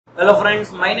Hello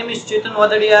friends, my name is CHETAN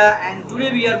and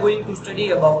today we are going to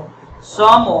study about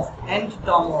sum of nth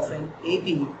term of an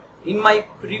AP. In my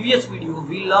previous video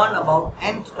we learned about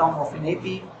nth term of an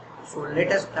AP. So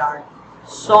let us start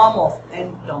sum of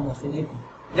nth term of an AP.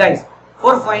 Guys,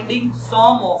 for finding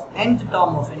sum of nth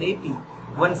term of an AP,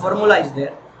 one formula is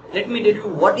there. Let me tell you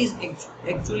what is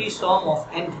actually sum of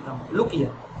nth term. Look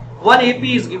here, one AP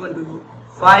is given to you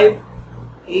 5,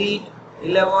 8,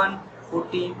 11,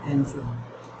 14 and so on.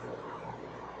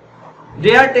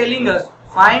 They are telling us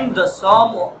find the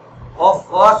sum of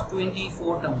first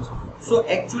 24 terms. So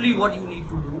actually what you need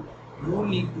to do, you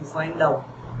need to find out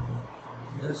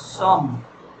the sum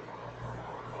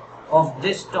of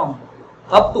this term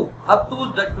up to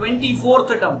the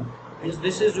 24th term. Means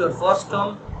this is your first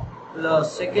term, the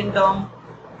second term,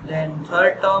 then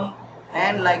third term,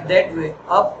 and like that way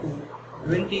up to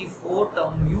 24th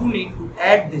term you need to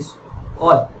add this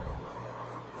all.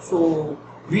 So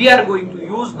we are going to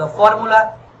use the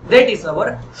formula, that is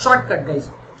our shortcut, guys.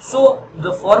 So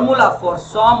the formula for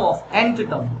sum of nth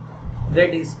term,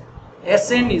 that is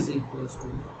Sn is equals to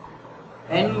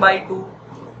n by 2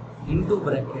 into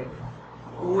bracket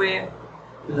 2a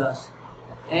plus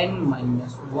n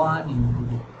minus 1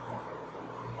 into d.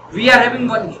 We are having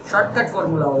one shortcut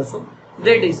formula also,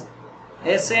 that is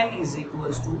Sn is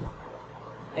equals to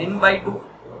n by 2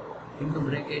 into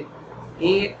bracket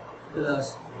a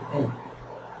plus l.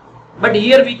 But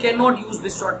here we cannot use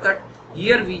this shortcut.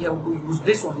 Here we have to use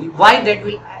this only. Why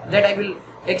that I will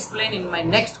explain in my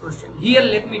next question. Here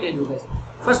let me tell you guys.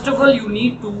 First of all, you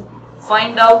need to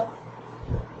find out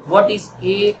what is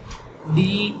A,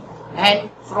 D,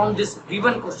 and from this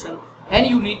given question, and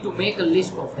you need to make a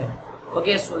list of them.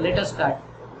 Okay, so let us start.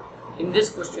 In this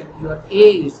question, your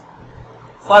A is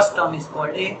first term is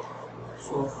called A.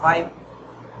 So 5.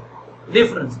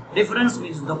 Difference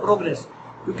means the progress.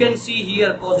 You can see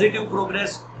here positive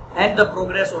progress and the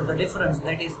progress or the difference,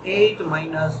 that is 8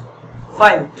 minus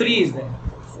 5, 3 is there.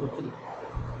 So 3.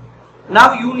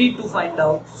 Now you need to find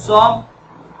out sum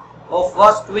of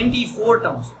first 24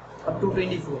 terms up to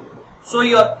 24. So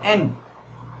your n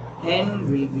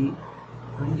will be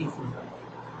 24.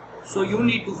 So you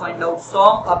need to find out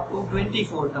sum up to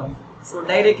 24 terms. So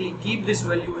directly keep this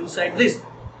value inside this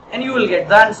and you will get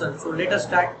the answer. So let us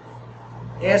start.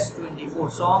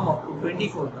 S24, sum up to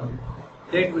 24 terms,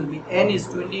 that will be n is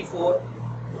 24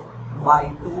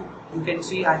 by 2. You can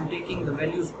see I am taking the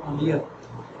values from here.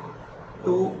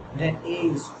 2, then A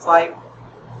is 5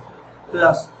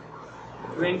 plus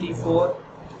 24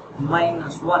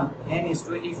 minus 1. N is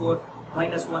 24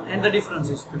 minus 1 and the difference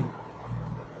is 3.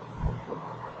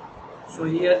 So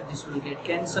here this will get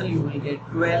cancelled. You will get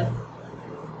 12.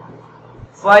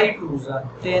 5 2s are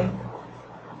 10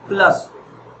 plus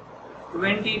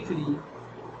 23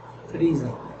 3s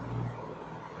are.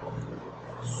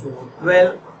 So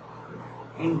 12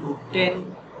 into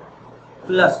 10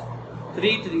 plus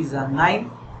 3 3s are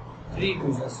 9, 3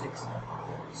 2s are 6.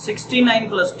 69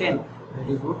 plus 10.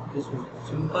 Very good. This is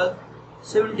simple.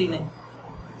 79.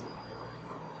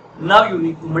 Now you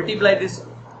need to multiply this.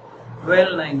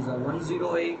 12 9s are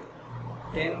 108.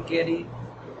 10 carry.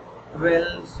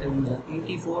 12 7s are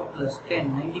 84 plus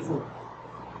 10 94.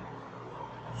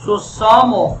 So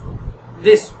sum of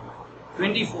this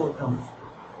 24 terms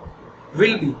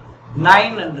will be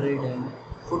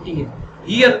 948.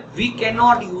 Here we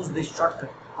cannot use this shortcut.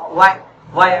 Why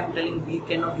I am telling we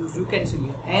cannot use? You can see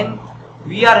here n,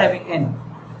 we are having n,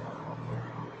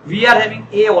 we are having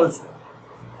a also,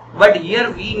 but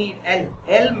here we need l.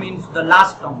 L means the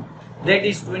last term, that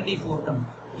is 24 term.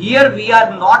 Here we are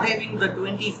not having the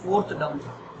 24th term,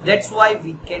 that's why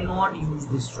we cannot use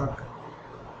this shortcut.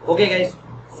 Okay guys,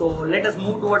 so let us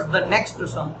move towards the next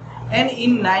sum, and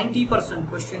in 90%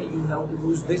 question you have to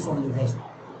use this only guys.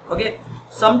 Okay,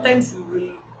 sometimes you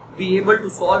will be able to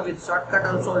solve with shortcut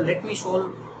also. Let me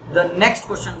solve the next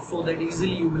question so that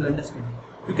easily you will understand.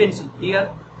 You can see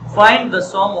here, find the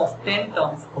sum of 10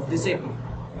 terms of this AP.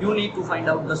 You need to find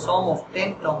out the sum of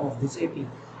 10 terms of this AP,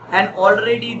 and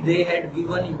already they had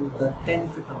given you the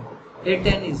 10th term.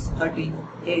 A10 is 13,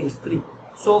 A is 3.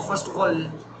 So first of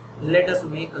all, let us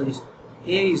make a list.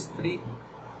 A is 3.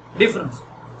 Difference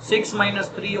 6 minus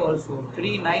 3 also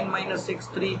 3. 9 minus 6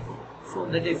 3. So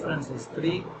the difference is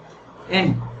 3.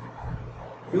 N,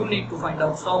 you need to find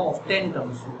out sum of 10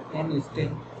 terms. So n is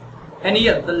 10. And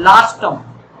here the last term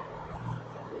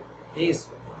is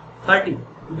 30.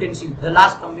 You can see the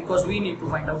last term because we need to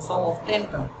find out sum of 10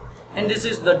 terms. And this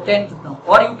is the 10th term.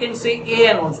 Or you can say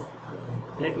an also.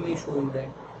 Let me show you that.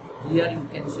 Here you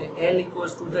can say L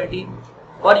equals to 30.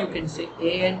 Or you can say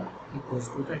an equals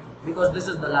to 30 because this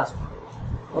is the last one.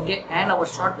 Okay, and our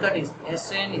shortcut is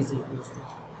Sn is equals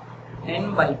to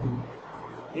n by 2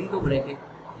 into bracket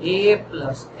a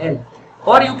plus l,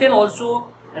 or you can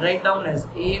also write down as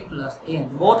a plus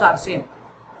an. Both are same.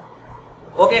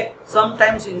 Okay,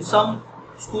 sometimes in some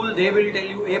school they will tell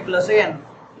you a plus an,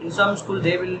 in some school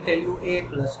they will tell you a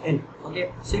plus l.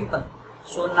 Okay, simple.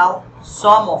 So now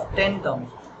sum of 10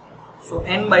 terms. So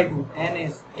n by 2, n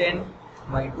is 10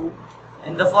 by 2,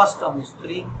 and the first term is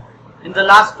 3, and the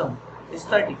last term is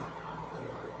 30.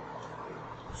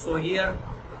 So here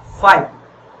 5,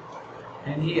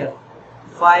 and here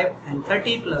 5, and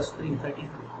 30 plus 3, 33.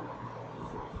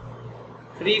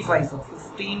 3 5 are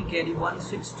 15, carry 1,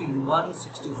 16,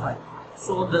 165.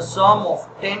 So the sum of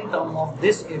 10 term of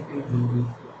this AP will be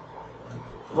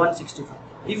 165.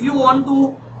 If you want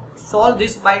to solve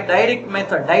this by direct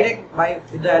method,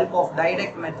 with the help of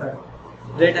direct method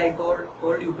that I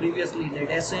told you previously,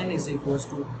 that Sn is equals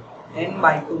to n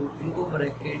by 2 into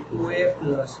bracket 2a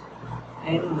plus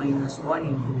n minus 1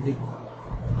 into v.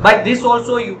 By this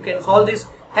also you can solve this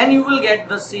and you will get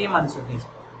the same answer.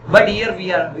 But here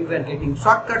we were getting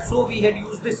shortcut, so we had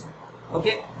used this.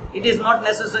 Okay, it is not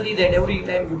necessary that every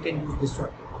time you can use this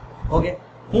shortcut. Okay,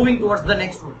 moving towards the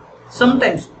next one.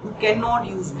 Sometimes you cannot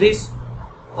use this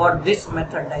or this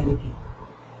method directly.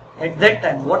 At that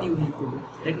time, what you need to do,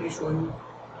 let me show you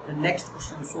the next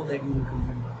question so that you will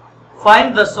remember.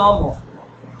 Find the sum of,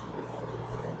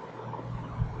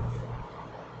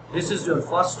 this is your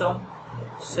first term,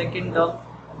 second term,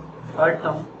 third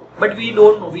term, but we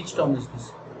don't know which term is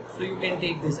this. So you can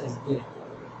take this as A.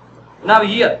 Now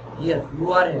here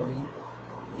you are having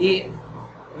A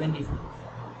 25.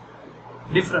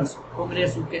 Difference,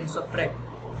 progress you can subtract.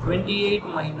 28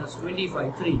 minus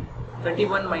 25, 3.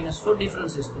 31 minus, so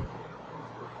difference is 3.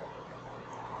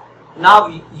 Now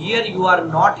here you are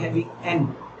not having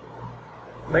n,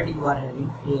 but you are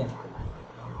having an.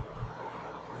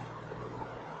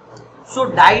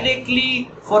 So directly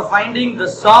for finding the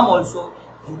sum also,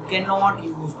 you cannot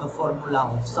use the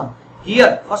formula of sum.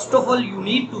 Here, first of all, you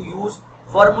need to use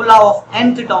formula of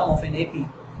nth term of an AP.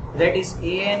 That is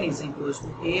an is equals to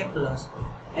a plus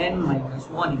n minus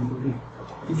 1 into v.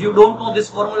 If you don't know this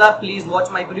formula, please watch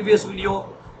my previous video.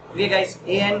 Okay guys,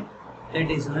 an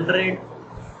that is 100,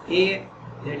 a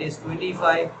that is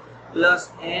 25 plus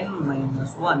n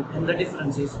minus 1, and the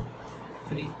difference is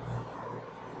 3.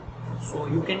 So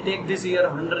you can take this here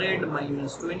 100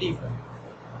 minus 25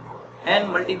 and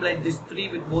multiply this 3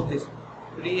 with both this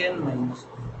 3n minus.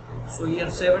 So here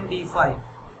 75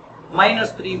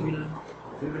 minus 3 we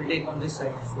will take on this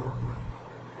side, so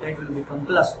that will become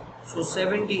plus. So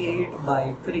 78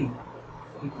 by 3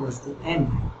 equals to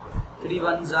n. 3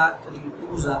 1s are 3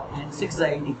 2s are, and 6 are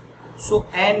 80. So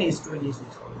n is 26.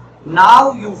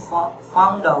 Now you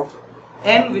found out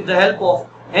n with the help of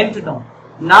nth term.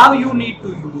 Now you need to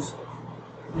use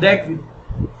that with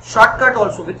shortcut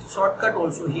also. With shortcut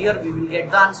also, here we will get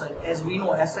the answer, as we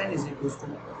know Sn is equals to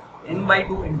n by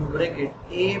 2 into bracket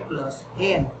a plus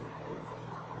an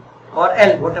or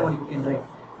l, whatever you can write.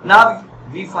 Now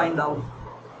we find out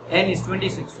n is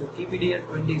 26, so keep it here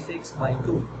 26 by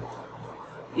 2.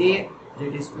 A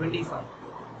that is 25,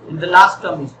 and the last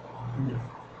term is 100.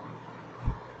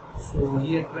 So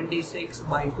here 26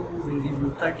 by 2 will give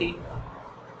you 30,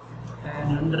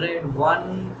 and 100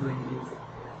 120.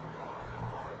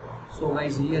 So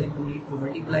guys, here you need to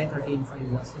multiply 13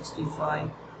 5 are 65,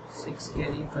 6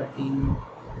 carry 13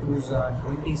 2s are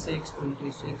 26,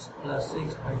 26 plus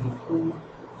 6 32,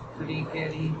 3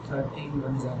 carry 13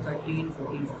 1s are 13,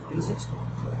 14 15 16.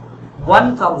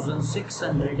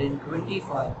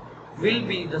 1625 will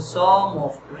be the sum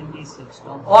of 26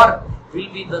 term, or will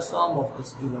be the sum of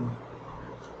this given.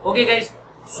 Okay guys,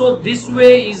 so this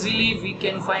way easily we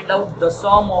can find out the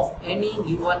sum of any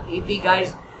given AP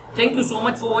guys. Thank you so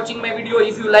much for watching my video.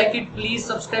 If you like it, please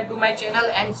subscribe to my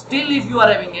channel, and still if you are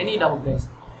having any doubt guys,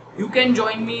 you can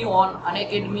join me on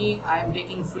unacademy. I am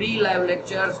taking free live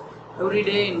lectures every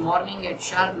day in morning at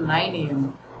sharp 9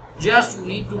 AM. Just you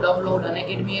need to download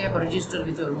unacademy app, register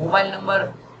with your mobile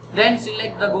number, then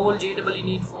select the goal JEE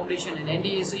NEET Foundation and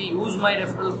NDAC. Use my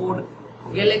referral code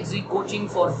Galaxy Coaching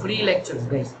for free lectures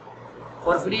guys.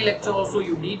 For free lecture also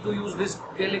you need to use this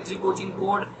Galaxy Coaching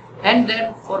code, and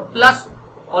then for plus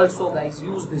also guys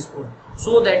use this code,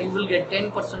 so that you will get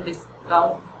 10%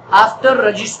 discount after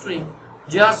registering.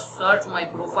 Just search my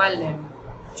profile name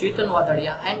CHETAN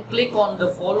VADHADIYA and click on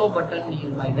the follow button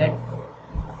nearby that,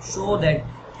 so that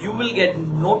you will get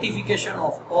notification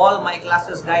of all my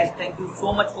classes guys. Thank you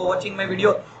so much for watching my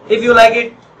video. If you like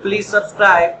it, please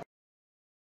subscribe.